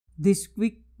This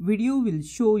quick video will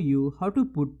show you how to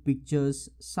put pictures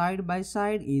side by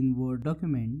side in Word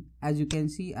document. As you can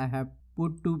see, I have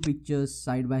put two pictures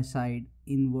side by side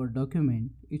in Word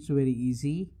document. It's very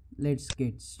easy. Let's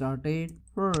get started.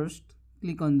 First,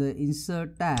 click on the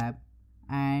Insert tab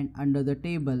and under the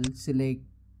table select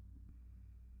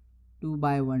 2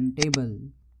 by 1 table.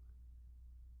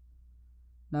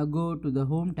 Now go to the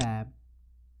Home tab,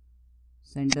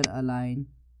 center align,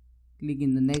 click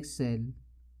in the next cell,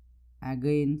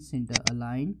 again center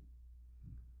align.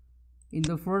 In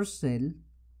the first cell,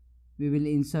 we will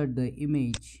insert the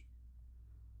image.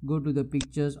 Go to the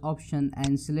pictures option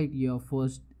and select your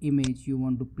first image you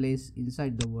want to place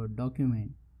inside the Word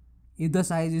document. If the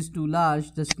size is too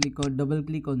large, just click or double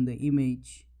click on the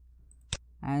image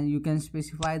and you can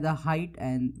specify the height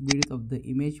and width of the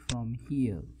image from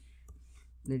here.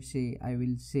 Let's say I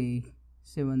will say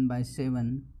 7 by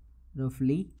 7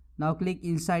 roughly. Now click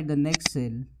inside the next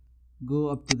cell, go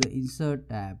up to the Insert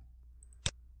tab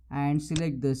and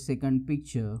select the second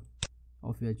picture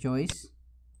of your choice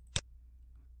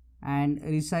and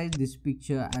resize this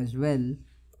picture as well.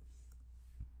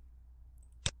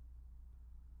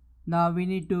 Now we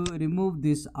need to remove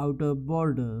this outer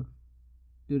border.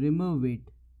 To remove it,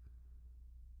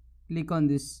 click on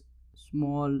this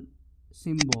small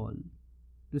symbol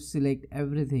to select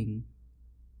everything.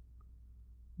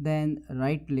 Then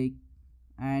right click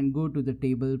and go to the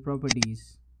table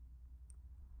properties.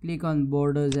 Click on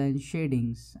borders and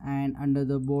shadings and under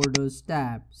the borders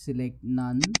tab select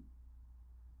none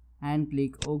and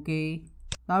click OK.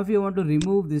 Now if you want to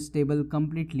remove this table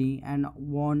completely and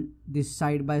want this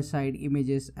side by side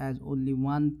images as only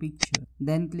one picture,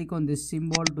 then click on this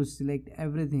symbol to select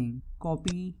everything.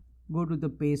 Copy, go to the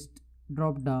paste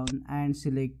drop down and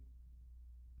select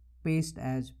paste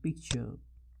as picture.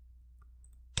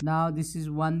 Now this is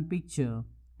one picture,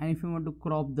 and if you want to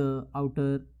crop the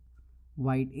outer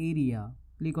white area,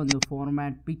 click on the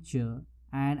format picture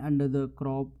and under the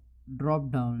crop drop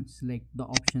down select the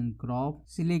option crop.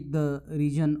 Select the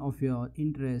region of your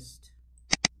interest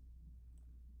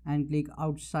and click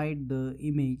outside the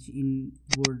image in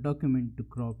Word document to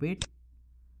crop it.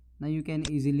 Now you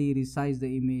can easily resize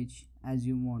the image as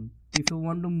you want. If you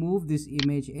want to move this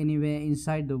image anywhere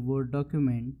inside the Word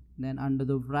document, then under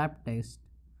the wrap text,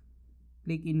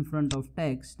 click in front of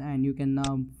text and you can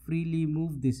now freely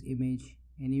move this image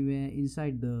anywhere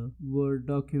inside the Word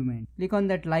document. Click on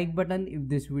that like button if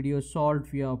this video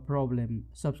solved your problem.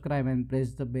 Subscribe and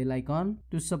press the bell icon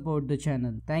to support the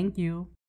channel. Thank you.